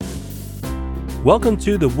Welcome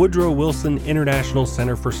to the Woodrow Wilson International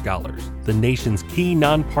Center for Scholars, the nation's key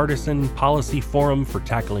nonpartisan policy forum for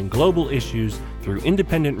tackling global issues through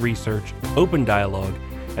independent research, open dialogue,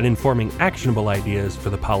 and informing actionable ideas for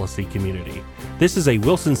the policy community. This is a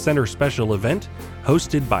Wilson Center special event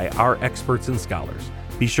hosted by our experts and scholars.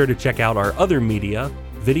 Be sure to check out our other media,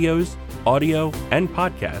 videos, audio, and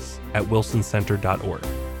podcasts at wilsoncenter.org.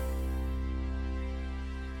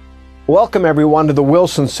 Welcome, everyone, to the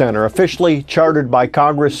Wilson Center, officially chartered by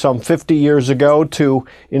Congress some 50 years ago to,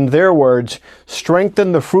 in their words,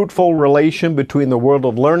 strengthen the fruitful relation between the world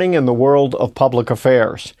of learning and the world of public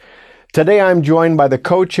affairs. Today, I'm joined by the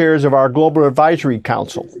co-chairs of our Global Advisory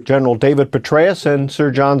Council, General David Petraeus and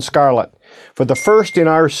Sir John Scarlett, for the first in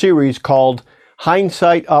our series called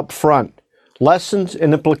Hindsight Up Front, Lessons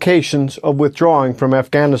and Implications of Withdrawing from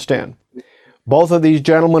Afghanistan. Both of these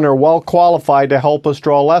gentlemen are well qualified to help us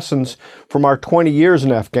draw lessons from our 20 years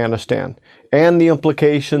in Afghanistan and the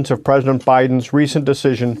implications of President Biden's recent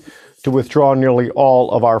decision to withdraw nearly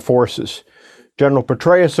all of our forces. General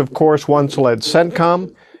Petraeus, of course, once led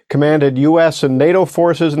CENTCOM, commanded U.S. and NATO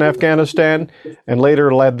forces in Afghanistan, and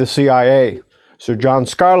later led the CIA. Sir John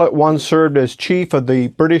Scarlett once served as chief of the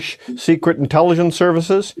British Secret Intelligence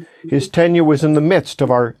Services. His tenure was in the midst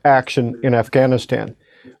of our action in Afghanistan.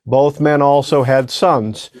 Both men also had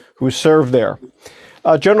sons who served there.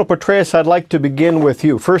 General Petraeus, I'd like to begin with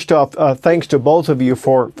you. First off, thanks to both of you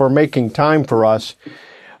for making time for us.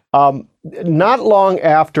 Not long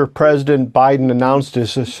after President Biden announced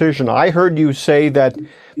his decision, I heard you say that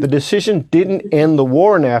the decision didn't end the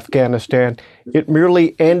war in Afghanistan. It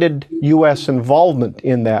merely ended U.S. involvement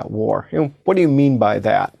in that war. What do you mean by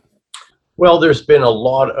that? Well, there's been a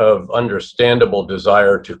lot of understandable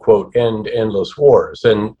desire to, quote, end endless wars.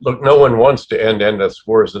 And look, no one wants to end endless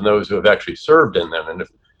wars than those who have actually served in them and have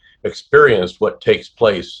experienced what takes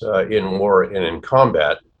place in war and in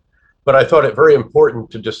combat. But I thought it very important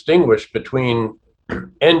to distinguish between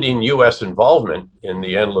ending U.S. involvement in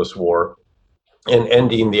the endless war and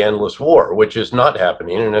ending the endless war, which is not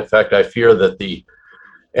happening. And in fact, I fear that the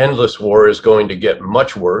endless war is going to get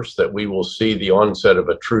much worse, that we will see the onset of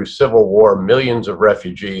a true civil war, millions of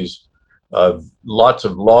refugees, lots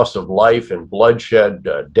of loss of life and bloodshed,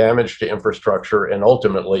 damage to infrastructure, and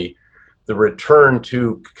ultimately the return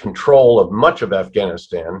to control of much of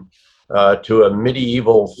Afghanistan to a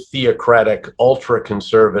medieval, theocratic,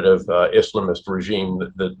 ultra-conservative Islamist regime,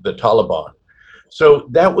 the Taliban. So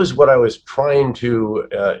that was what I was trying to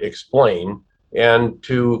explain, and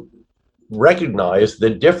to recognize the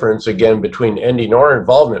difference again between ending our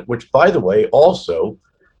involvement, which, by the way, also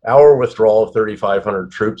our withdrawal of 3,500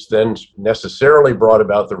 troops then necessarily brought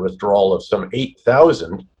about the withdrawal of some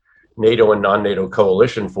 8,000 NATO and non-NATO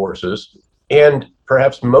coalition forces, and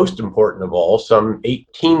perhaps most important of all, some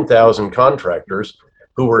 18,000 contractors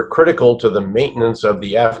who were critical to the maintenance of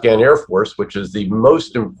the Afghan Air Force, which is the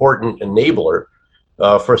most important enabler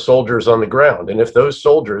for soldiers on the ground. And if those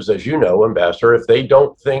soldiers, as you know, Ambassador, if they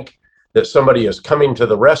don't think that somebody is coming to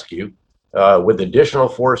the rescue with additional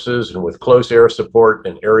forces and with close air support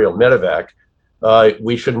and aerial medevac,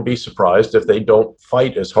 we shouldn't be surprised if they don't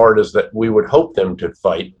fight as hard as that we would hope them to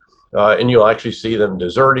fight. And you'll actually see them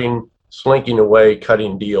deserting, slinking away,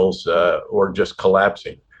 cutting deals, or just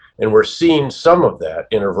collapsing. And we're seeing some of that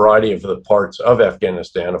in a variety of the parts of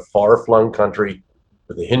Afghanistan, a far-flung country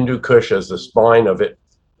with the Hindu Kush as the spine of it,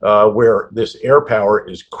 where this air power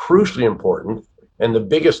is crucially important. And the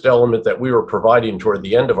biggest element that we were providing toward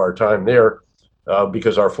the end of our time there,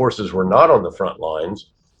 because our forces were not on the front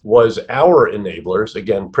lines, was our enablers,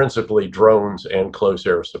 again, principally drones and close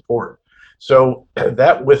air support. So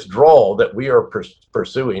that withdrawal that we are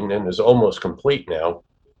pursuing and is almost complete now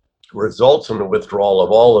results in the withdrawal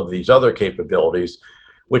of all of these other capabilities,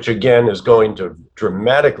 which again is going to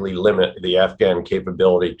dramatically limit the Afghan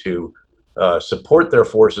capability to support their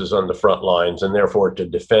forces on the front lines and therefore to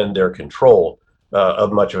defend their control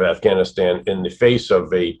of much of Afghanistan in the face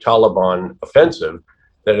of a Taliban offensive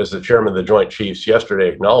that, as the chairman of the Joint Chiefs yesterday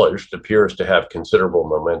acknowledged, appears to have considerable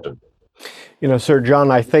momentum. You know, Sir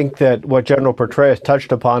John, I think that what General Petraeus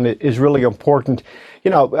touched upon is really important.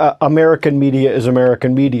 You know, American media is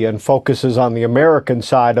American media and focuses on the American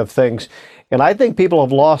side of things. And I think people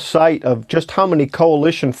have lost sight of just how many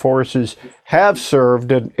coalition forces have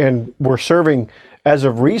served and were serving as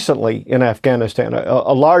of recently in Afghanistan,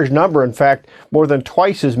 a large number, in fact, more than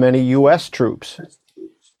twice as many U.S. troops.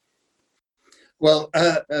 Well,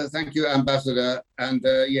 thank you, Ambassador. And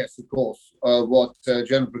yes, of course, what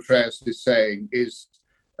General Petraeus is saying is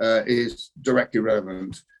is directly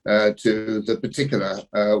relevant to the particular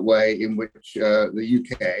way in which the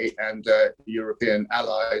UK and European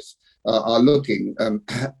allies are looking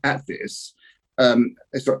at this.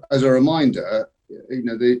 As a reminder,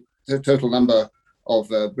 the total number of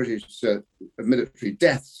British military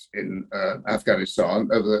deaths in Afghanistan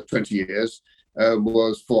over the 20 years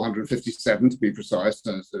was 457 to be precise,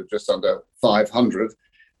 and so just under 500.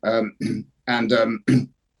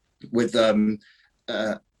 With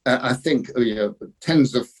I think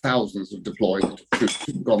tens of thousands of deployed troops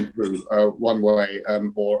have gone through one way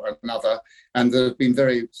or another, and there have been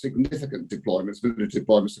very significant deployments, military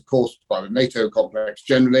deployments, of course, by the NATO complex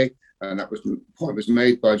generally, and that was the point was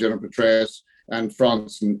made by General Petraeus, and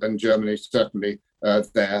France and Germany certainly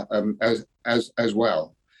there as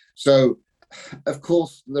well. So, of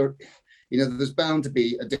course, there's bound to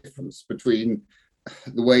be a difference between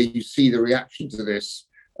the way you see the reaction to this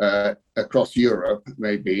across Europe,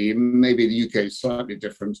 maybe the UK is slightly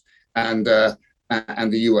different, and the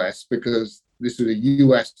US, because this is a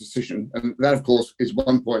US decision, and that, of course, is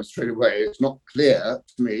one point straight away. It's not clear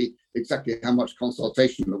to me exactly how much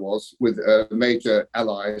consultation there was with major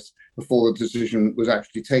allies before the decision was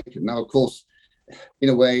actually taken. Now, of course, in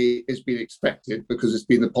a way, it's been expected because it's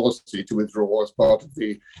been the policy to withdraw as part of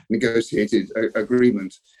the negotiated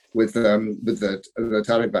agreement with the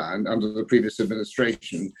Taliban under the previous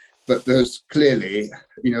administration. But there's clearly,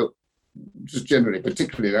 just generally,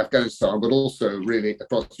 particularly in Afghanistan, but also really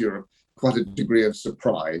across Europe, quite a degree of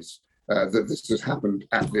surprise that this has happened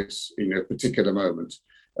at this particular moment.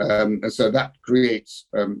 And so that creates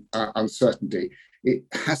uncertainty. It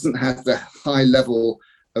hasn't had the high level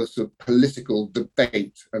of sort of political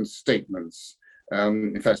debate and statements.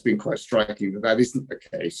 In fact, it's been quite striking that isn't the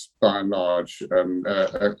case by and large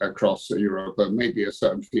across Europe. There may be a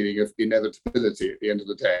certain feeling of inevitability at the end of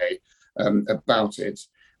the day about it.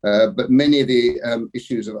 But many of the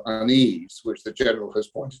issues of unease, which the General has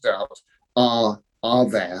pointed out, are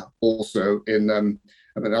there also in,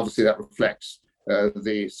 obviously that reflects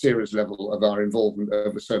the serious level of our involvement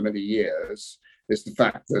over so many years, is the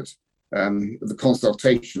fact that the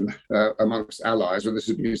consultation amongst allies, and this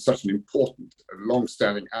has been such an important,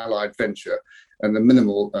 long-standing allied venture, and the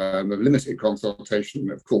minimal, limited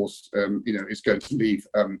consultation, of course, is going to leave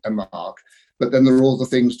a mark. But then there are all the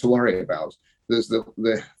things to worry about. There's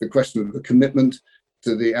the question of the commitment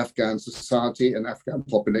to the Afghan society and Afghan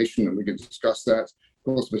population, and we can discuss that. Of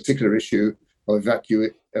course, the particular issue of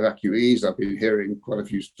evacuees. I've been hearing quite a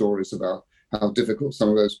few stories about how difficult some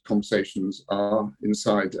of those conversations are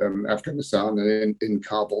inside Afghanistan and in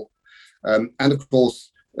Kabul. And of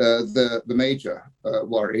course, the major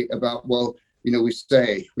worry about,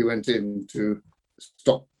 we went in to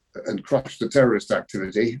stop and crush the terrorist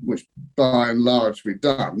activity, which by and large we've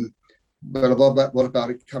done, but what about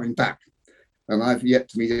it coming back? And I've yet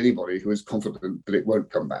to meet anybody who is confident that it won't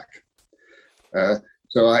come back.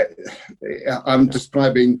 So I'm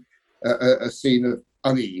describing a scene of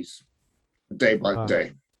unease day by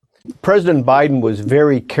day. President Biden was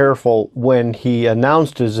very careful when he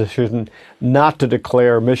announced his decision not to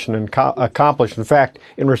declare mission accomplished. In fact,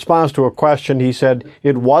 in response to a question, he said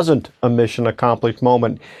it wasn't a mission accomplished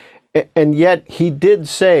moment. And yet he did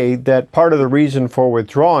say that part of the reason for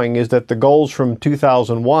withdrawing is that the goals from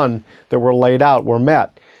 2001 that were laid out were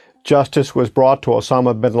met. Justice was brought to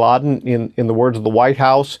Osama bin Laden, in the words of the White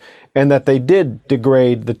House, and that they did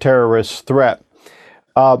degrade the terrorist threat.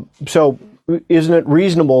 So isn't it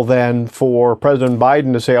reasonable then for President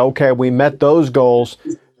Biden to say, okay, we met those goals,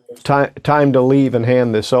 time to leave and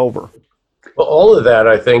hand this over? Well, all of that,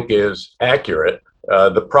 I think, is accurate.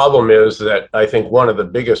 The problem is that I think one of the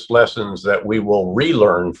biggest lessons that we will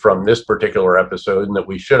relearn from this particular episode, and that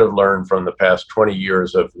we should have learned from the past 20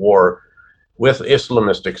 years of war with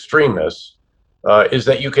Islamist extremists, is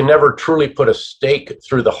that you can never truly put a stake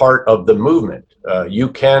through the heart of the movement. You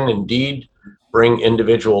can indeed bring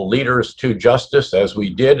individual leaders to justice, as we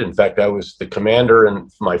did. In fact, I was the commander in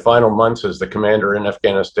my final months as the commander in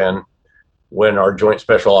Afghanistan when our Joint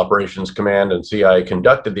Special Operations Command and CIA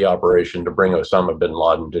conducted the operation to bring Osama bin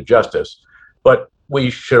Laden to justice. But we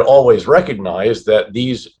should always recognize that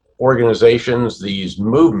these organizations, these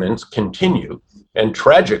movements continue. And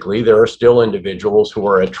tragically, there are still individuals who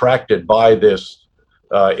are attracted by this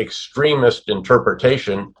extremist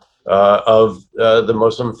interpretation of the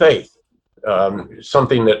Muslim faith.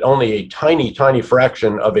 Something that only a tiny, tiny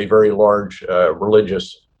fraction of a very large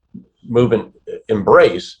religious movement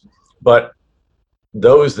embrace, but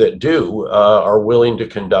those that do are willing to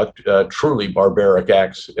conduct truly barbaric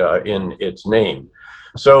acts in its name.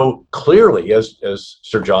 So clearly, as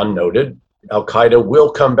Sir John noted, Al-Qaeda will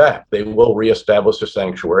come back. They will reestablish a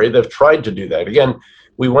sanctuary. They've tried to do that. Again,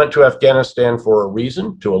 we went to Afghanistan for a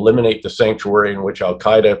reason, to eliminate the sanctuary in which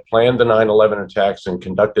Al-Qaeda planned the 9/11 attacks and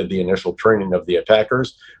conducted the initial training of the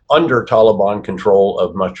attackers under Taliban control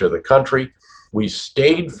of much of the country. We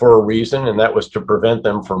stayed for a reason, and that was to prevent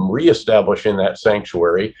them from reestablishing that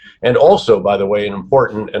sanctuary. And also, by the way, an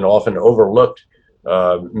important and often overlooked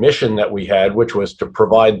mission that we had, which was to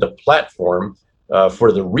provide the platform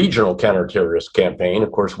for the regional counterterrorist campaign.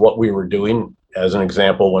 Of course, what we were doing, as an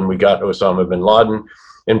example, when we got Osama bin Laden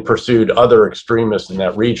and pursued other extremists in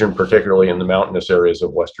that region, particularly in the mountainous areas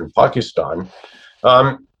of Western Pakistan,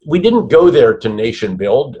 we didn't go there to nation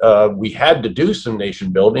build. We had to do some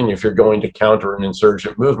nation building if you're going to counter an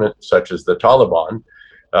insurgent movement such as the Taliban.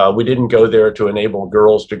 We didn't go there to enable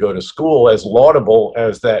girls to go to school, as laudable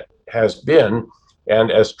as that has been,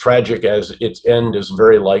 and as tragic as its end is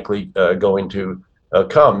very likely going to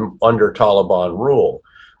come under Taliban rule.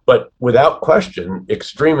 But without question,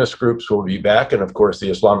 extremist groups will be back. And of course, the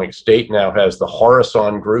Islamic State now has the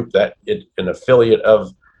Khorasan group, an affiliate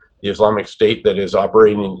of the Islamic State that is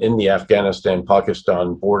operating in the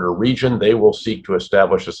Afghanistan-Pakistan border region. They will seek to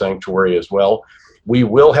establish a sanctuary as well. We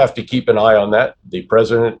will have to keep an eye on that. The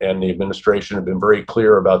president and the administration have been very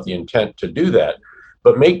clear about the intent to do that.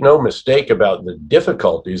 But make no mistake about the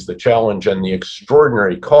difficulties, the challenge, and the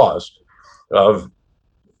extraordinary cost of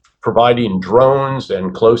providing drones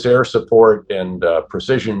and close air support and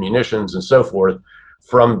precision munitions and so forth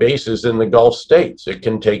from bases in the Gulf states. It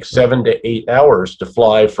can take 7 to 8 hours to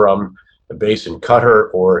fly from a base in Qatar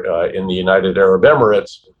or in the United Arab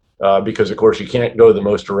Emirates, because of course you can't go the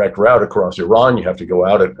most direct route across Iran. You have to go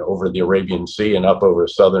out over the Arabian Sea and up over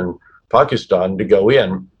southern Pakistan to go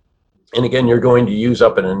in. And again, you're going to use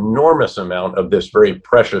up an enormous amount of this very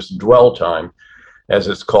precious dwell time, as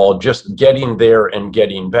it's called, just getting there and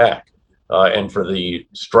getting back. And for the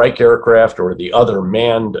strike aircraft or the other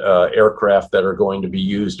manned aircraft that are going to be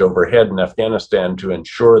used overhead in Afghanistan to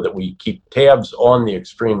ensure that we keep tabs on the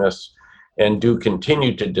extremists and do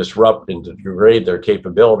continue to disrupt and to degrade their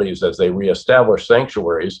capabilities as they reestablish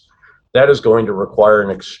sanctuaries, that is going to require an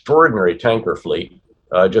extraordinary tanker fleet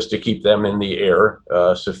just to keep them in the air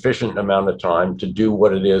sufficient amount of time to do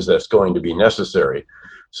what it is that's going to be necessary.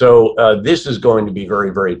 So this is going to be very,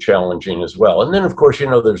 very challenging as well. And then, of course,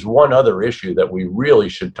 there's one other issue that we really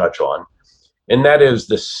should touch on, and that is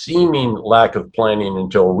the seeming lack of planning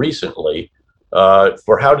until recently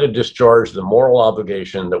for how to discharge the moral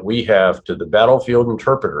obligation that we have to the battlefield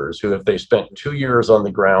interpreters who, if they spent 2 years on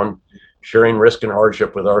the ground sharing risk and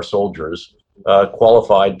hardship with our soldiers,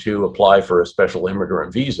 qualified to apply for a special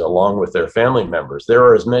immigrant visa along with their family members. There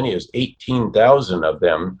are as many as 18,000 of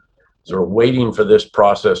them sort of waiting for this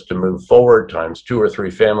process to move forward, times 2 or 3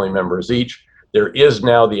 family members each. There is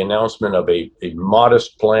now the announcement of a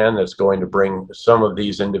modest plan that's going to bring some of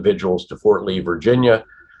these individuals to Fort Lee, Virginia.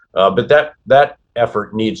 But that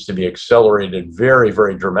effort needs to be accelerated very,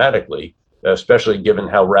 very dramatically, especially given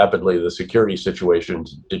how rapidly the security situation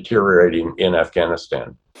is deteriorating in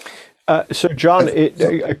Afghanistan. So, John,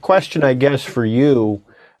 a question, I guess, for you,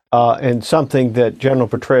 and something that General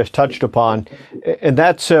Petraeus touched upon, and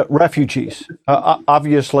that's refugees.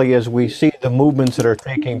 Obviously, as we see the movements that are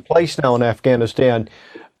taking place now in Afghanistan,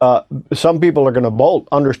 some people are going to bolt,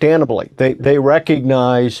 understandably. They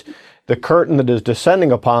recognize the curtain that is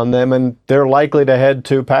descending upon them, and they're likely to head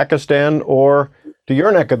to Pakistan or to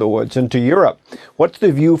your neck of the woods and to Europe. What's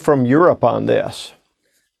the view from Europe on this?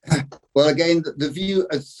 Well, again, the view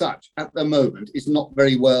as such at the moment is not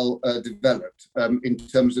very well developed in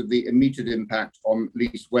terms of the immediate impact on at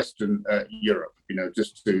least Western Europe,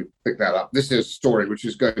 just to pick that up. This is a story which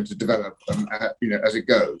is going to develop, as it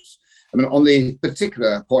goes. I mean, on the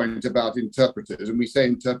particular point about interpreters, and we say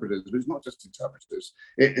interpreters, but it's not just interpreters.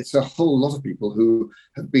 It's a whole lot of people who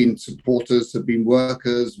have been supporters, have been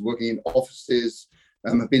workers, working in offices,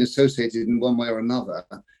 have been associated in one way or another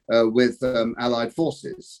with allied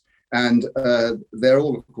forces. And they're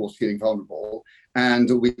all, of course, feeling vulnerable. And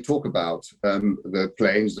we talk about the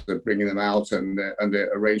planes that are bringing them out and the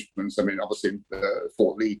arrangements. I mean, obviously, the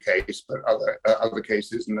Fort Lee case, but other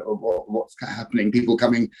cases and what's happening, people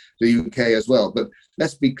coming to the UK as well. But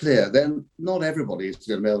let's be clear, then not everybody is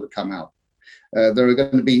going to be able to come out. There are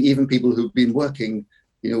going to be even people who've been working,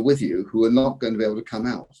 with you who are not going to be able to come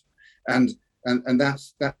out. And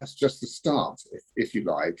that's just the start, if you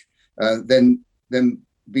like. Then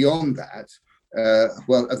beyond that,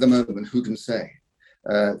 well, at the moment, who can say?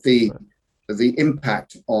 The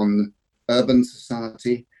impact on urban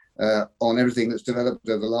society, on everything that's developed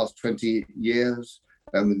over the last 20 years,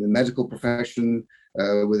 in the medical profession,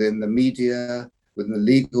 within the media, within the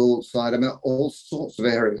legal side, I mean, all sorts of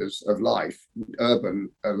areas of life, urban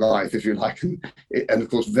life, if you like, and of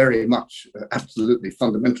course, very much, absolutely,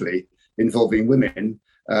 fundamentally involving women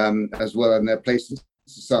as well in their place in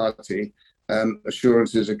society.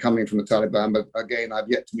 Assurances are coming from the Taliban, but again, I've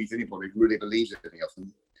yet to meet anybody who really believes any of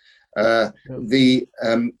them.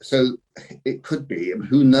 So it could be, and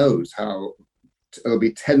who knows how. There'll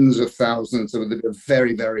be tens of thousands, so there'll be a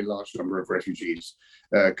very, very large number of refugees,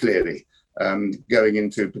 clearly, going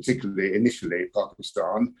into, particularly initially,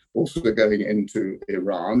 Pakistan, also going into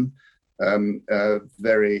Iran,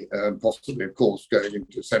 very possibly, of course, going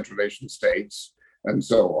into Central Asian states, and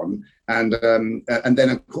so on. And then,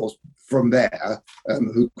 of course, from there,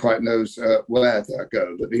 who quite knows where they'll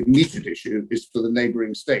go. But the immediate issue is for the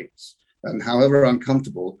neighboring states. And however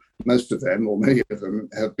uncomfortable most of them, or many of them,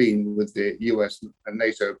 have been with the US and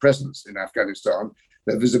NATO presence in Afghanistan,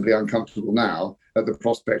 they're visibly uncomfortable now at the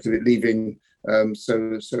prospect of it leaving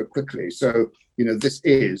so quickly. So, you know, this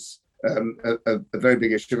is a very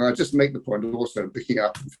big issue. And I just make the point of also picking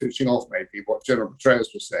up and finishing off maybe what General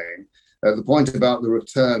Petraeus was saying, the point about the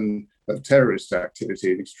return of terrorist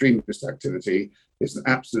activity and extremist activity is an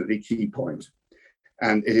absolutely key point.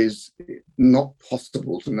 And it is not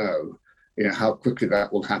possible to know, you know, how quickly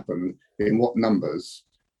that will happen, in what numbers,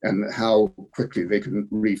 and how quickly they can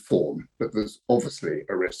reform. But there's obviously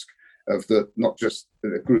a risk of not just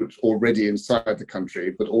the groups already inside the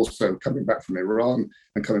country, but also coming back from Iran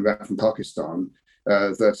and coming back from Pakistan,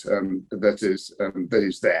 that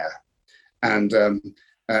is there. And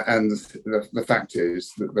the fact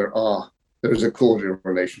is that there is a cordial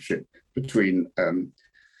relationship between the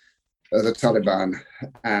Taliban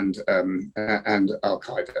and Al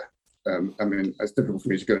Qaeda. I mean, it's difficult for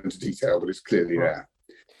me to go into detail, but it's clearly there.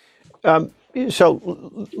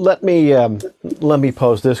 So let me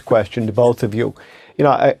pose this question to both of you. You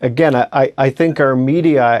know, I think our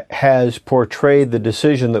media has portrayed the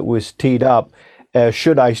decision that was teed up as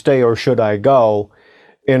should I stay or should I go,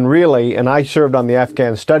 and really, and I served on the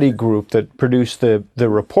Afghan study group that produced the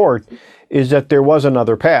report, is that there was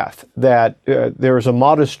another path, that there is a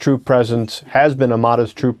modest troop presence, has been a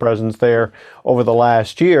modest troop presence there over the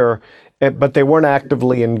last year, but they weren't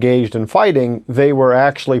actively engaged in fighting. They were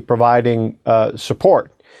actually providing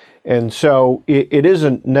support. And so it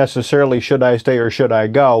isn't necessarily should I stay or should I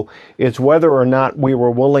go. It's whether or not we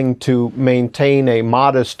were willing to maintain a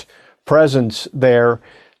modest presence there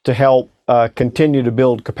to help continue to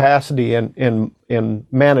build capacity and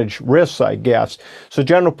manage risks, I guess. So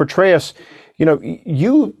General Petraeus, you know,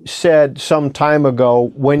 you said some time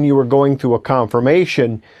ago when you were going through a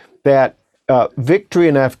confirmation that victory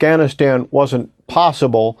in Afghanistan wasn't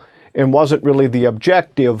possible and wasn't really the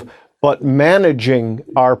objective, but managing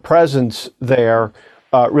our presence there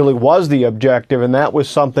really was the objective, and that was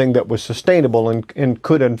something that was sustainable and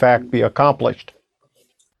could in fact be accomplished.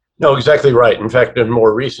 No, exactly right. In fact, in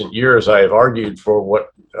more recent years, I have argued for what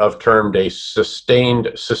I've termed a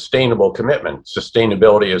sustainable commitment.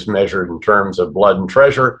 Sustainability is measured in terms of blood and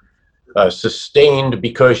treasure. Sustained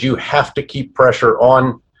because you have to keep pressure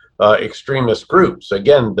on extremist groups.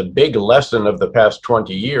 Again, the big lesson of the past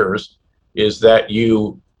 20 years is that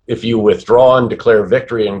if you withdraw and declare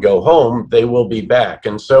victory and go home, they will be back.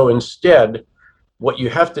 And so instead, what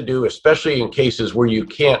you have to do, especially in cases where you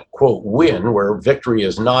can't, quote, win, where victory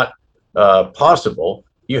is not possible,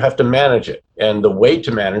 you have to manage it. And the way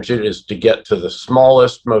to manage it is to get to the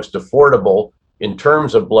smallest, most affordable, in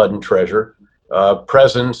terms of blood and treasure,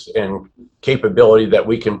 presence and capability that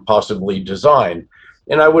we can possibly design.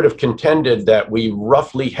 And I would have contended that we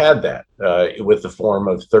roughly had that with the form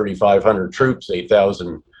of 3,500 troops,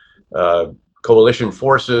 8,000 coalition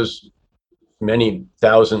forces, many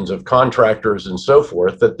thousands of contractors and so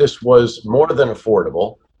forth, that this was more than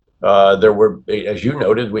affordable. There were, as you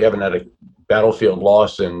noted, we haven't had a battlefield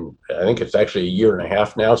loss in, I think it's actually a year and a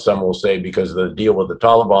half now. Some will say because of the deal with the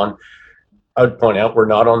Taliban. I would point out we're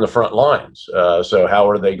not on the front lines. So how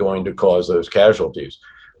are they going to cause those casualties?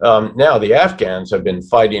 Now, the Afghans have been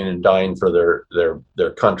fighting and dying for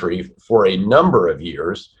their country for a number of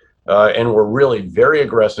years, and we're really very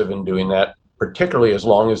aggressive in doing that, particularly as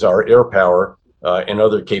long as our air power and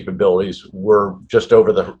other capabilities were just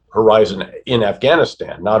over the horizon in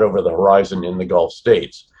Afghanistan, not over the horizon in the Gulf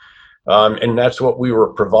states. And that's what we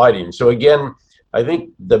were providing. So again, I think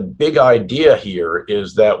the big idea here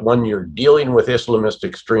is that when you're dealing with Islamist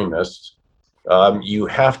extremists, you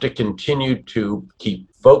have to continue to keep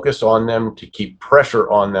focus on them, to keep pressure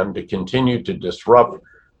on them, to continue to disrupt,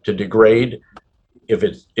 to degrade.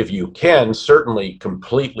 If you can, certainly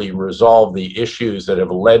completely resolve the issues that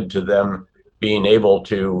have led to them being able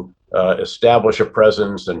to establish a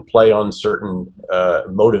presence and play on certain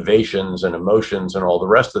motivations and emotions and all the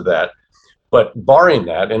rest of that. But barring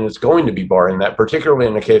that, and it's going to be barring that, particularly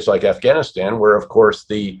in a case like Afghanistan, where, of course,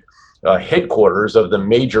 the headquarters of the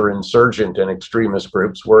major insurgent and extremist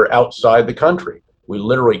groups were outside the country. We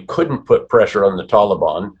literally couldn't put pressure on the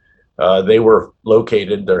Taliban. They were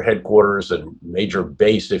located, their headquarters and major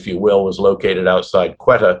base, if you will, was located outside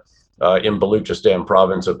Quetta in Baluchistan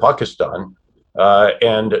province of Pakistan.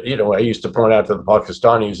 And, you know, I used to point out to the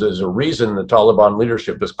Pakistanis, there's a reason the Taliban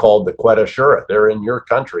leadership is called the Quetta Shura. They're in your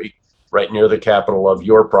country, right near the capital of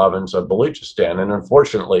your province of Baluchistan. And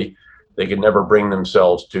unfortunately, they could never bring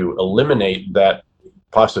themselves to eliminate that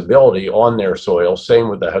possibility on their soil. Same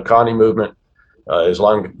with the Haqqani movement,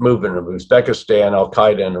 Islamic movement of Uzbekistan,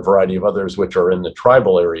 Al-Qaeda, and a variety of others, which are in the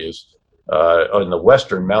tribal areas in the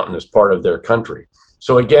western mountainous part of their country.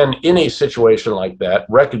 So again, in a situation like that,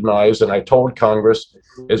 recognize, and I told Congress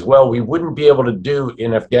as well, we wouldn't be able to do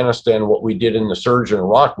in Afghanistan what we did in the surge in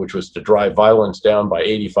Iraq, which was to drive violence down by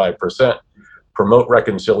 85%, promote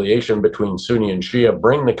reconciliation between Sunni and Shia,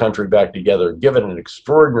 bring the country back together, give it an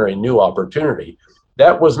extraordinary new opportunity.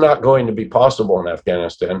 That was not going to be possible in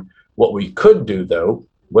Afghanistan. What we could do, though,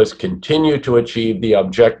 was continue to achieve the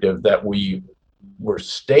objective that we were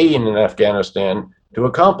staying in Afghanistan to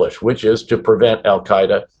accomplish, which is to prevent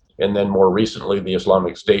Al-Qaeda and then more recently the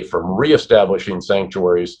Islamic State from reestablishing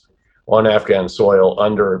sanctuaries on Afghan soil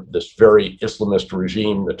under this very Islamist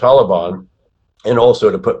regime, the Taliban, and also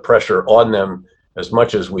to put pressure on them as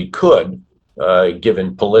much as we could,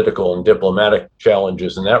 given political and diplomatic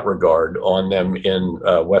challenges in that regard, on them in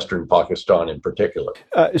Western Pakistan in particular.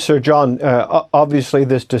 Sir John, obviously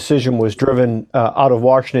this decision was driven out of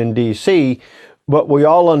Washington, D.C., but we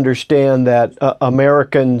all understand that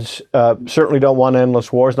Americans certainly don't want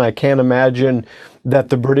endless wars, and I can't imagine that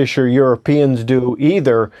the British or Europeans do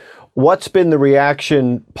either. What's been the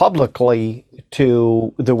reaction publicly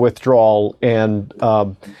to the withdrawal and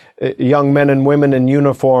young men and women in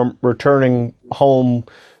uniform returning home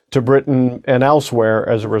to Britain and elsewhere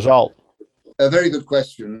as a result? A very good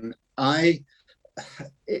question.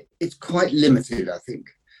 It's quite limited, I think.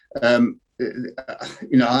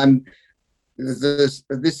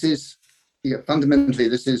 This is fundamentally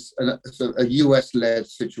a US-led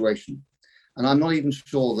situation, and I'm not even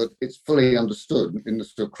sure that it's fully understood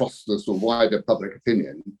across the sort of wider public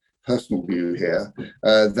opinion. Personal view here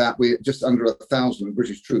that we just under 1,000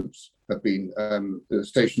 British troops have been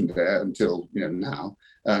stationed there until now,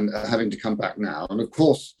 and having to come back now. And of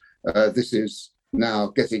course, this is now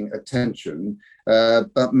getting attention,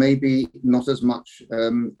 but maybe not as much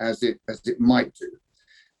as it might do.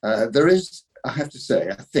 There is, I have to say,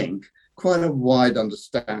 I think, quite a wide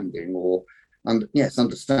understanding,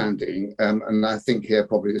 understanding, and I think here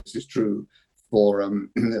probably this is true for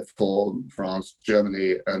France,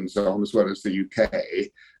 Germany, and so on, as well as the UK,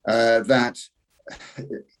 that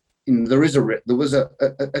there was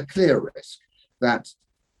a clear risk that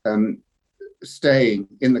staying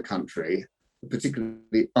in the country,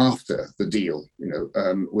 particularly after the deal,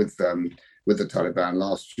 with the Taliban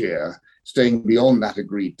last year, staying beyond that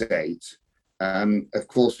agreed date, of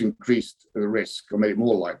course, increased the risk, or made it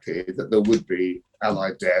more likely that there would be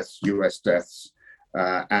Allied deaths, US deaths,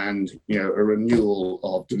 and a renewal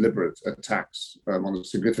of deliberate attacks on a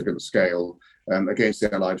significant scale against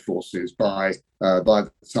the Allied forces by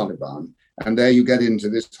the Taliban. And there you get into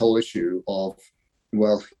this whole issue of,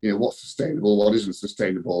 what's sustainable, what isn't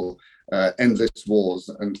sustainable, endless wars,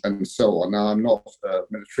 and so on. Now, I'm not a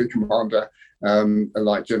military commander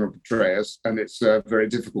like General Petraeus, and it's very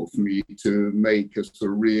difficult for me to make a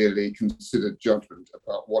sort of really considered judgment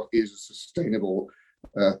about what is a sustainable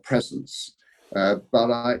presence.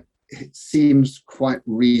 But it seems quite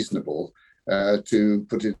reasonable to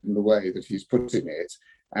put it in the way that he's putting it,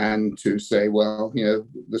 and to say,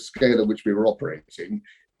 the scale at which we were operating,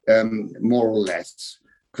 more or less,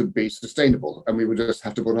 could be sustainable, and we would just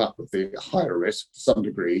have to put up with the higher risk to some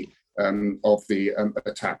degree of the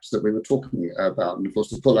attacks that we were talking about. And of course,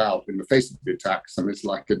 to pull out in the face of the attacks, it's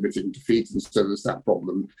like admitting defeat, and so there's that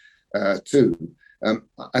problem too.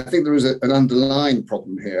 I think there is an underlying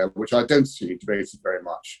problem here, which I don't see debated very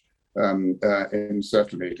much,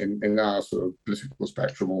 certainly in our sort of political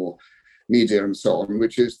spectrum or media and so on,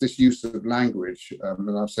 which is this use of language.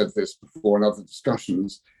 And I've said this before in other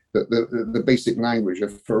discussions, that the basic language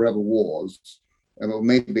of forever wars, and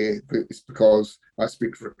maybe it's because I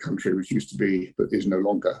speak for a country which used to be, but is no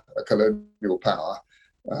longer, a colonial power.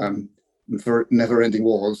 For never-ending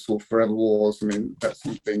wars or forever wars, that's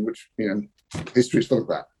something which, history is full of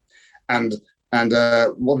that. And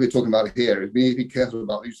what we're talking about here is we need to be careful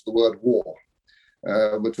about the use of the word war,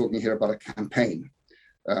 we're talking here about a campaign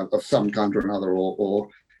of some kind or another, or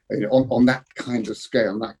on that kind of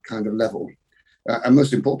scale, that kind of level. And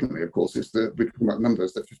most importantly, of course, is we're talking about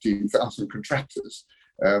numbers, that 15,000 contractors,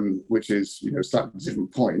 which is slightly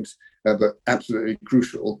different point, but absolutely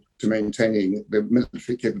crucial to maintaining the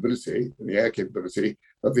military capability and the air capability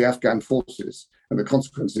of the Afghan forces, and the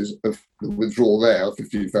consequences of the withdrawal there of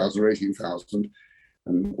 15,000 or 18,000,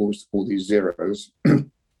 and all these zeros.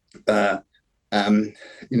 That's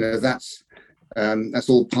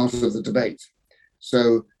all part of the debate.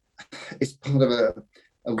 So it's part of a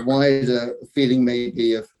wider feeling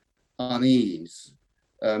maybe of unease,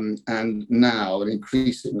 and now an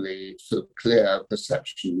increasingly sort of clear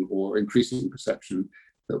perception, or increasing perception,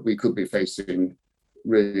 that we could be facing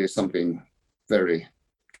really something very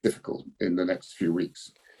difficult in the next few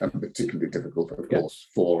weeks, and particularly difficult, of course,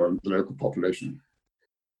 for the local population.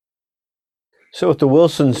 So at the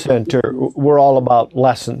Wilson Center, we're all about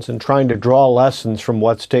lessons and trying to draw lessons from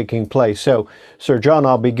what's taking place. So, Sir John,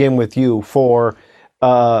 I'll begin with you. For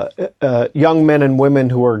young men and women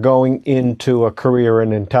who are going into a career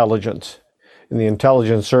in intelligence, in the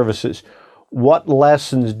intelligence services, what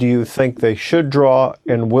lessons do you think they should draw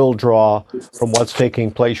and will draw from what's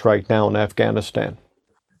taking place right now in Afghanistan?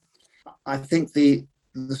 I think the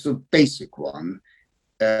sort of basic one,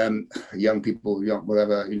 young people,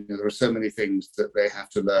 whatever, there are so many things that they have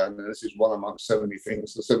to learn, and this is one amongst so many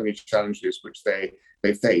things. There's so many challenges which they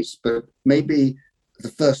face. But maybe the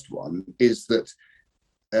first one is that,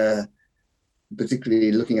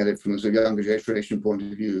 particularly looking at it from a sort of younger generation point of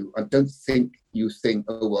view, I don't think you think,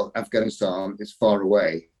 oh well, Afghanistan is far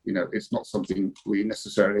away. It's not something we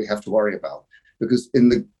necessarily have to worry about, because in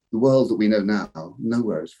the world that we know now,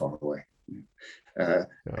 nowhere is far away.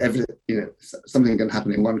 Something can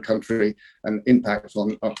happen in one country and impact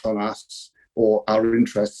on us or our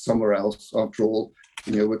interests somewhere else. After all,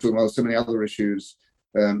 we're talking about so many other issues,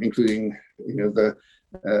 including the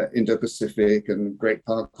Indo-Pacific and great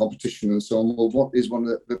power competition and so on. Well, what is one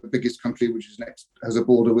of the biggest country which is next, has a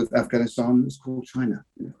border with Afghanistan? It's called China.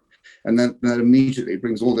 And then that immediately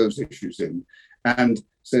brings all those issues in. And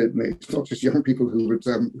so it's not just young people who would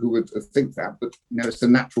think that, but it's a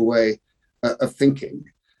natural way of thinking.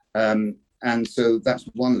 And so that's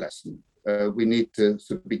one lesson. We need to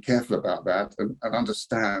sort of be careful about that and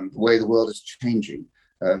understand the way the world is changing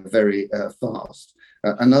very fast.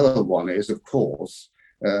 Another one is, of course,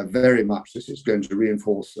 very much this is going to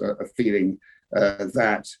reinforce a feeling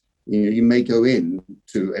that you may go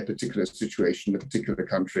into a particular situation, a particular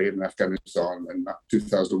country in Afghanistan in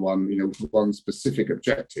 2001, with one specific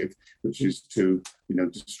objective, which is to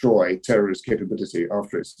destroy terrorist capability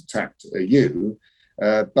after it's attacked you.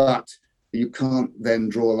 But you can't then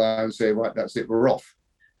draw a line and say, right, that's it, we're off.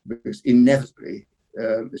 Because inevitably,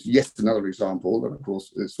 it's yet another example, and of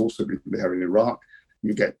course, it's also been there in Iraq.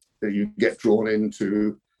 You get drawn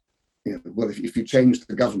into, well, if you change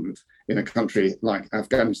the government in a country like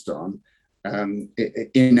Afghanistan,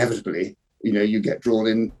 inevitably, you get drawn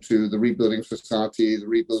into the rebuilding of society, the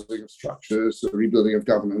rebuilding of structures, the rebuilding of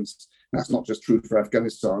governance. That's not just true for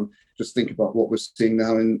Afghanistan. Just think about what we're seeing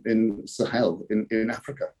now in Sahel, in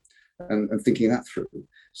Africa, and thinking that through.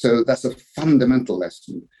 So that's a fundamental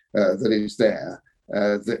lesson that is there,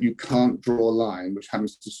 that you can't draw a line which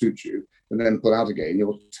happens to suit you and then pull out again.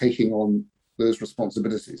 You're taking on those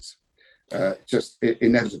responsibilities. Just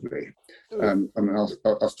inevitably.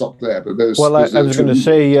 I'll stop there. But those. Well, I was going to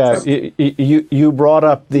say, you brought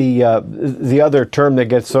up the other term that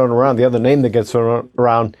gets thrown around, the other name that gets thrown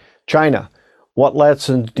around, China. What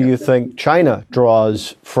lessons do you think China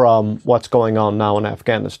draws from what's going on now in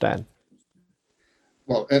Afghanistan?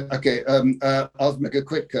 Well, okay. I'll make a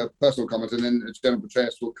quick personal comment, and then General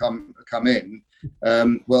Petraeus will come in.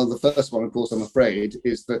 Well, the first one, of course, I'm afraid,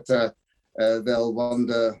 is that they'll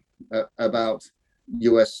wonder about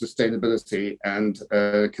US sustainability and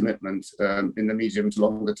commitment in the medium to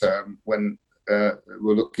longer term when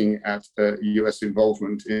we're looking at US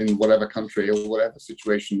involvement in whatever country or whatever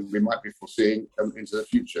situation we might be foreseeing into the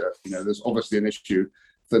future. There's obviously an issue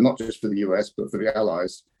for not just for the US, but for the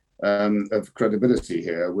allies of credibility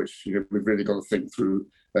here, which we've really got to think through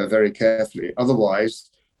very carefully.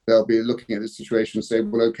 Otherwise, they'll be looking at the situation and say,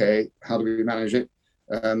 well, okay, how do we manage it?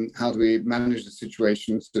 How do we manage the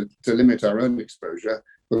situations to limit our own exposure,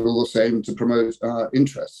 but all the same to promote our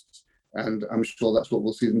interests? And I'm sure that's what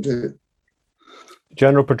we'll see them do.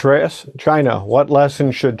 General Petraeus, China, what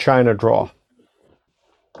lessons should China draw?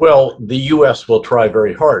 Well, the U.S. will try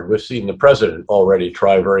very hard. We've seen the president already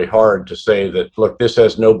try very hard to say that, look, this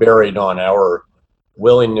has no bearing on our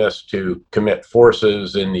willingness to commit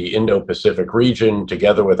forces in the Indo-Pacific region,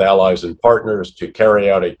 together with allies and partners, to carry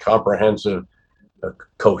out a comprehensive,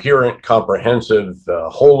 coherent, comprehensive,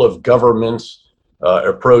 whole of governments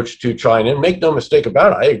approach to China. And make no mistake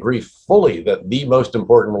about it, I agree fully that the most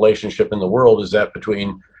important relationship in the world is that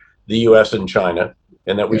between the US and China,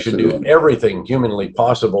 and that we should do everything humanly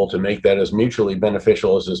possible to make that as mutually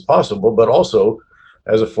beneficial as is possible. But also,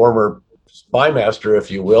 as a former spy master, if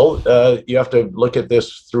you will, you have to look at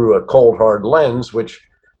this through a cold, hard lens, which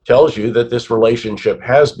tells you that this relationship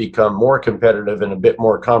has become more competitive and a bit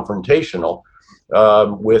more confrontational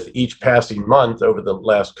with each passing month over the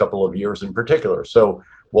last couple of years in particular. So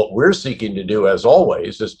what we're seeking to do, as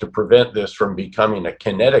always, is to prevent this from becoming a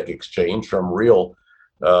kinetic exchange from real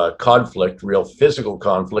conflict, real physical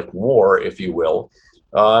conflict, war, if you will.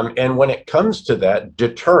 And when it comes to that,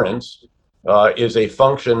 deterrence is a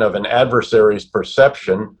function of an adversary's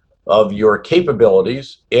perception of your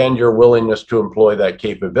capabilities and your willingness to employ that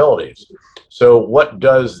capabilities. So what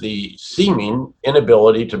does the seeming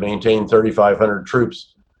inability to maintain 3,500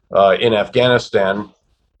 troops in Afghanistan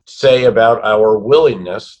say about our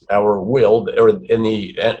willingness, our will, or in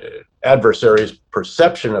the adversary's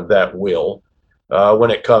perception of that will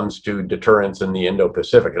when it comes to deterrence in the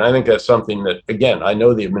Indo-Pacific? And I think that's something that, again, I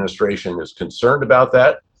know the administration is concerned about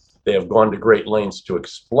that. They have gone to great lengths to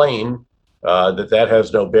explain that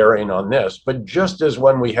has no bearing on this. But just as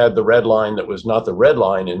when we had the red line that was not the red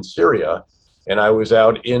line in Syria, and I was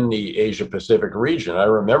out in the Asia Pacific region, I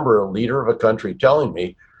remember a leader of a country telling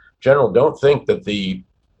me, General, don't think that the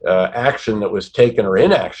action that was taken or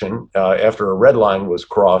inaction after a red line was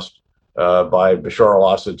crossed by Bashar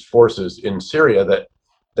al-Assad's forces in Syria,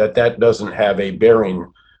 that doesn't have a bearing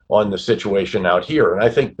on the situation out here. And I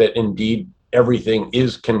think that indeed everything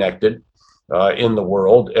is connected in the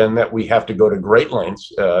world, and that we have to go to great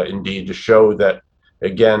lengths indeed to show that,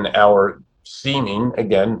 again, our seeming,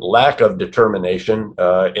 again, lack of determination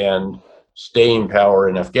and staying power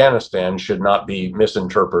in Afghanistan should not be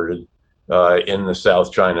misinterpreted in the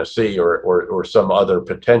South China Sea or some other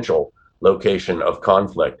potential location of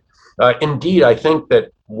conflict. Indeed, I think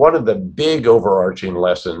that one of the big overarching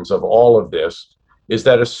lessons of all of this is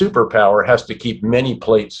that a superpower has to keep many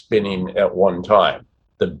plates spinning at one time.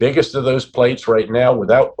 The biggest of those plates right now,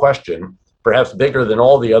 without question, perhaps bigger than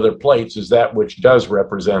all the other plates, is that which does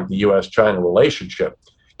represent the US-China relationship,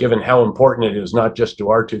 given how important it is not just to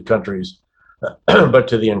our two countries, but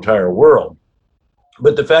to the entire world.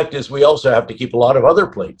 But the fact is, we also have to keep a lot of other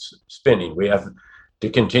plates spinning. We have to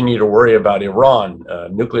continue to worry about Iran,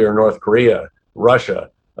 nuclear North Korea,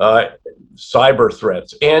 Russia, cyber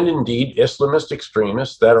threats, and indeed Islamist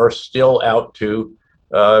extremists that are still out to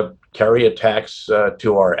carry attacks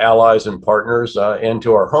to our allies and partners and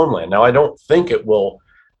to our homeland. Now, I don't think it will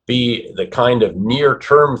be the kind of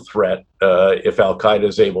near-term threat if al-Qaeda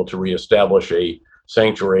is able to reestablish a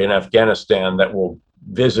sanctuary in Afghanistan that will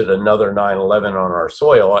visit another 9/11 on our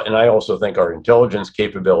soil. And I also think our intelligence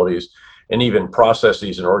capabilities and even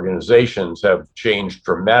processes and organizations have changed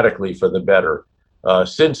dramatically for the better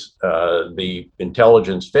since the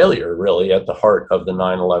intelligence failure, really, at the heart of the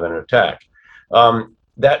 9/11 attack.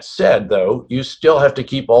 That said, though, you still have to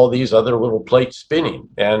keep all these other little plates spinning.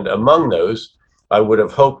 And among those, I would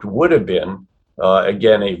have hoped would have been,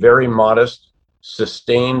 again, a very modest,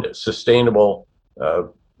 sustainable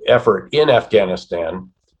effort in Afghanistan.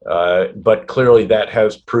 But clearly that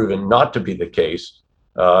has proven not to be the case.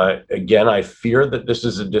 Again, I fear that this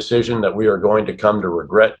is a decision that we are going to come to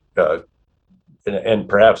regret and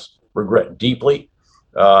perhaps regret deeply.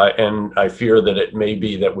 And I fear that it may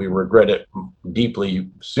be that we regret it deeply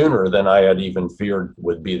sooner than I had even feared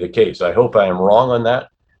would be the case. I hope I am wrong on that.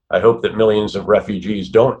 I hope that millions of refugees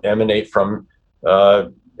don't emanate from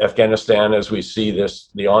Afghanistan as we see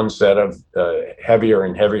the onset of heavier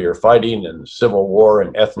and heavier fighting and civil war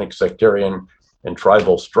and ethnic, sectarian, and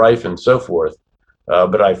tribal strife and so forth.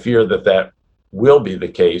 But I fear that will be the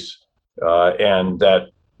case, and that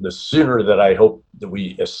the sooner that I hope that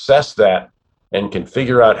we assess that and can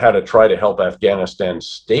figure out how to try to help Afghanistan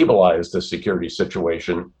stabilize the security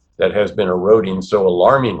situation that has been eroding so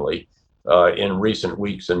alarmingly in recent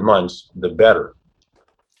weeks and months, the better.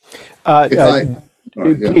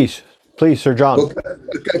 Please, Sir John. Well,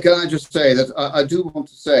 can I just say that I do want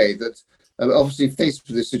to say that obviously faced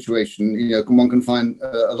with this situation, one can find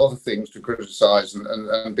a lot of things to criticize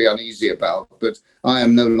and be uneasy about, but I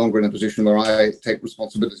am no longer in a position where I take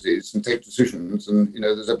responsibilities and take decisions. And,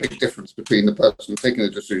 there's a big difference between the person taking the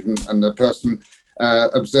decision and the person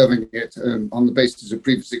observing it on the basis of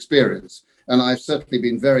previous experience. And I've certainly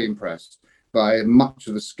been very impressed by much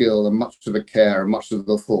of the skill and much of the care and much of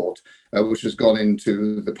the thought which has gone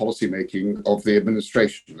into the policy making of the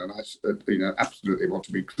administration. And I absolutely want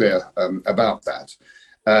to be clear about that.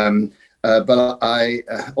 But I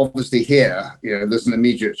obviously here, there's an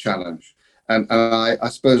immediate challenge. And I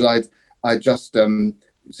suppose I'd just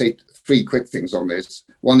say three quick things on this.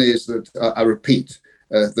 One is that I repeat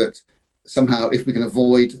that somehow if we can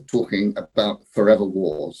avoid talking about forever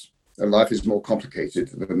wars, life is more complicated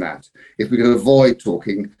than that. If we can avoid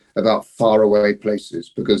talking about faraway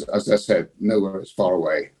places, because as I said, nowhere is far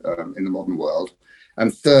away in the modern world.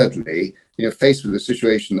 And thirdly, faced with the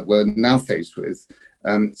situation that we're now faced with,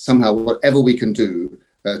 somehow whatever we can do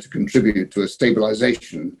to contribute to a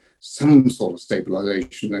stabilization, some sort of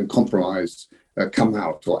stabilization and compromise come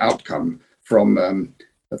out or outcome from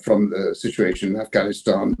the situation in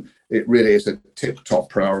Afghanistan, it really is a tip-top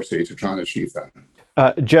priority to try and achieve that.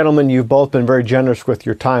 Gentlemen, you've both been very generous with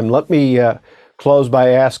your time. Let me close by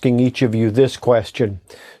asking each of you this question.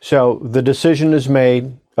 So the decision is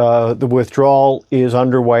made, the withdrawal is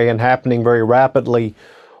underway and happening very rapidly.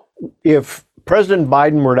 If President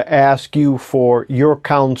Biden were to ask you for your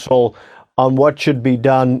counsel on what should be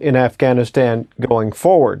done in Afghanistan going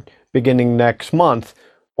forward, beginning next month,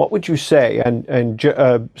 what would you say? And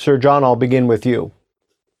Sir John, I'll begin with you.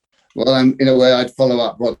 Well, in a way, I'd follow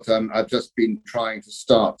up what I've just been trying to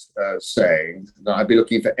start saying, that I'd be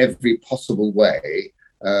looking for every possible way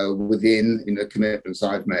within commitments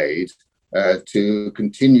I've made to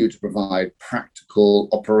continue to provide practical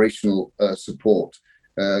operational support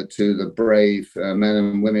to the brave men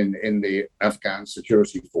and women in the Afghan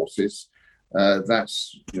security forces.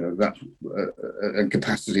 That's and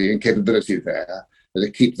capacity and capability there to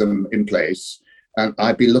keep them in place. And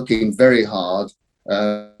I'd be looking very hard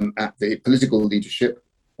at the political leadership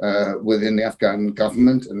within the Afghan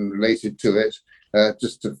government and related to it,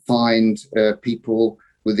 just to find people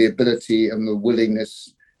with the ability and the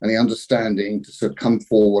willingness and the understanding to sort of come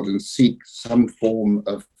forward and seek some form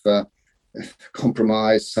of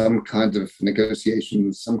compromise, some kind of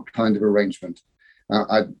negotiation, some kind of arrangement.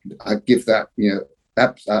 I'd give that,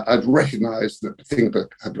 I'd recognise that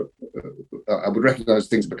I would recognise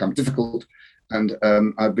things become difficult, and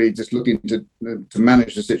I'd be just looking to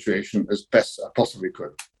manage the situation as best I possibly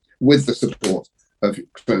could, with the support of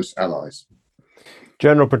close allies.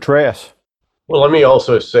 General Petraeus. Well, let me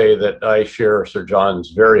also say that I share Sir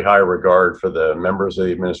John's very high regard for the members of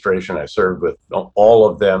the administration. I served with all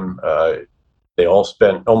of them.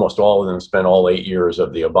 Almost all of them spent all 8 years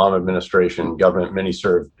of the Obama administration government. Many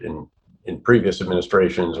served in previous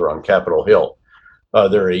administrations or on Capitol Hill.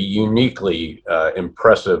 They're a uniquely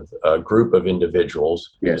impressive group of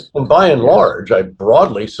individuals. Yes. And by and large, I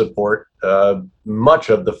broadly support much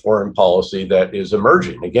of the foreign policy that is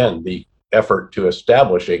emerging. Again, the effort to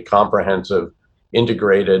establish a comprehensive,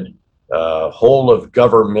 integrated, whole of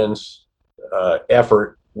governments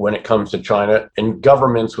effort when it comes to China, and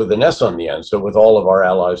governments with an S on the end, so with all of our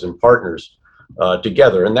allies and partners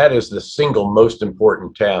together. And that is the single most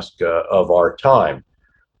important task of our time.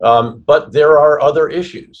 But there are other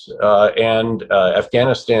issues, and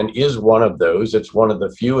Afghanistan is one of those. It's one of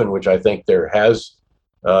the few in which I think there has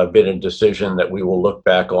been a decision that we will look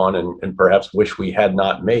back on and perhaps wish we had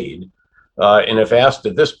not made. And if asked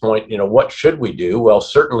at this point, what should we do? Well,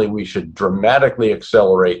 certainly we should dramatically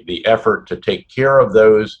accelerate the effort to take care of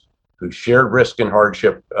those who shared risk and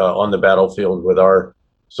hardship on the battlefield with our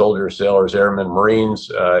soldiers, sailors, airmen, Marines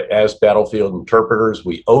as battlefield interpreters.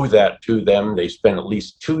 We owe that to them. They spent at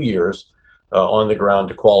least 2 years on the ground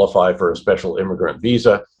to qualify for a special immigrant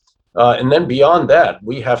visa. And then beyond that,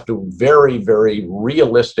 we have to very, very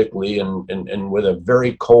realistically and with a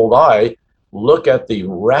very cold eye, look at the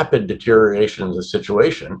rapid deterioration of the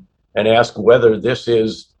situation and ask whether this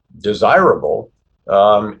is desirable.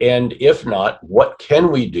 And if not, what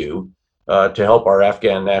can we do to help our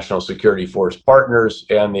Afghan National Security Force partners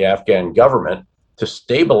and the Afghan government to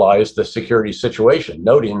stabilize the security situation,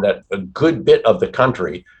 noting that a good bit of the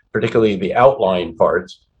country, particularly the outlying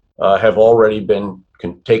parts, have already been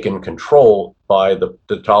taken control by the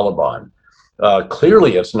Taliban.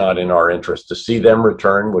 Clearly, it's not in our interest to see them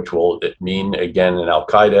return, which will mean, again, an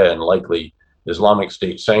al-Qaeda and likely Islamic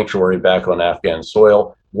State sanctuary back on Afghan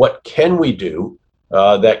soil. What can we do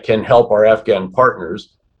that can help our Afghan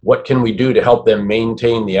partners? What can we do to help them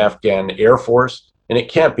maintain the Afghan Air Force? And it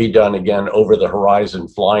can't be done, again, over the horizon,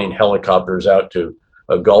 flying helicopters out to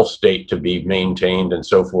a Gulf state to be maintained and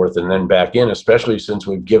so forth, and then back in, especially since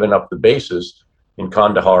we've given up the bases in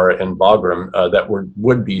Kandahar and Bagram that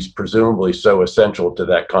would be presumably so essential to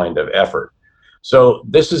that kind of effort. So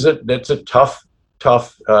that's a tough,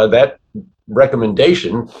 that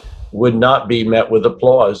recommendation would not be met with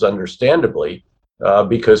applause, understandably,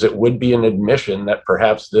 because it would be an admission that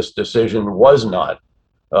perhaps this decision was not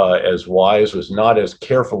as wise, was not as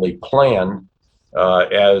carefully planned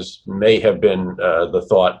as may have been the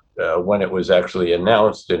thought when it was actually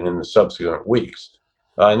announced and in the subsequent weeks.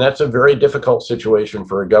 And that's a very difficult situation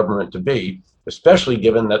for a government to be, especially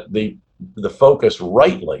given that the focus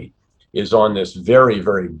rightly is on this very,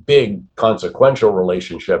 very big consequential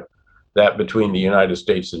relationship that between the United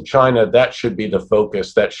States and China. That should be the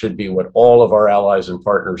focus. That should be what all of our allies and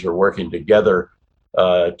partners are working together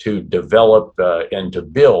to develop and to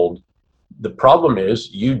build. The problem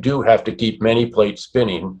is you do have to keep many plates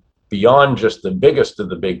spinning beyond just the biggest of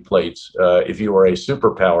the big plates if you are a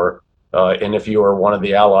superpower and if you are one of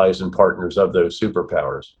the allies and partners of those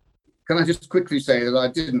superpowers. Can I just quickly say that I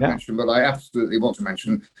didn't mention, but I absolutely want to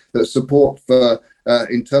mention that support for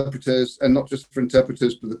interpreters, and not just for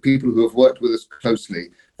interpreters, but the people who have worked with us closely,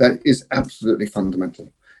 that is absolutely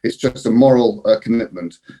fundamental. It's just a moral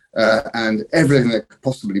commitment, and everything that could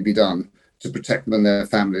possibly be done to protect them and their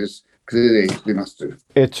families, clearly we must do.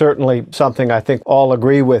 It's certainly something I think all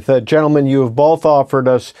agree with. Gentlemen, you have both offered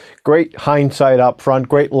us great hindsight up front,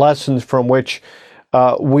 great lessons from which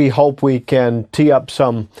we hope we can tee up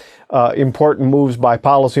some important moves by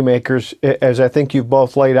policymakers. As I think you've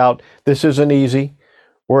both laid out, this isn't easy.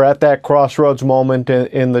 We're at that crossroads moment,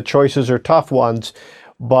 and the choices are tough ones.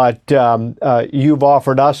 But you've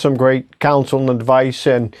offered us some great counsel and advice,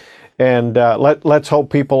 and let's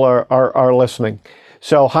hope people are listening.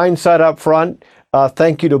 So hindsight up front.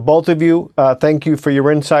 Thank you to both of you. Thank you for your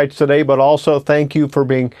insights today, but also thank you for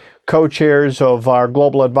being co-chairs of our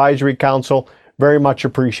Global Advisory Council. Very much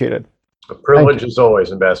appreciated. A privilege as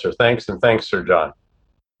always, Ambassador. Thanks, and thanks, Sir John.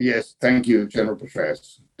 Yes, thank you, General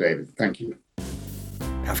Petraeus. David, thank you.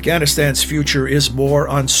 Afghanistan's future is more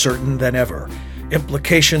uncertain than ever.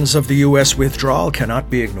 Implications of the U.S. withdrawal cannot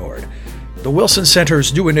be ignored. The Wilson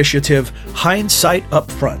Center's new initiative, Hindsight Up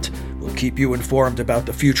Front, will keep you informed about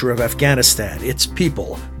the future of Afghanistan, its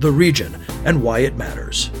people, the region, and why it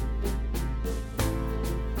matters.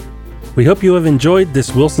 We hope you have enjoyed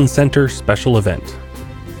this Wilson Center special event.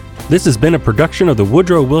 This has been a production of the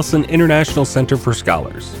Woodrow Wilson International Center for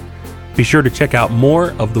Scholars. Be sure to check out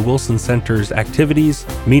more of the Wilson Center's activities,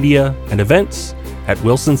 media, and events at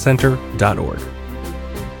wilsoncenter.org.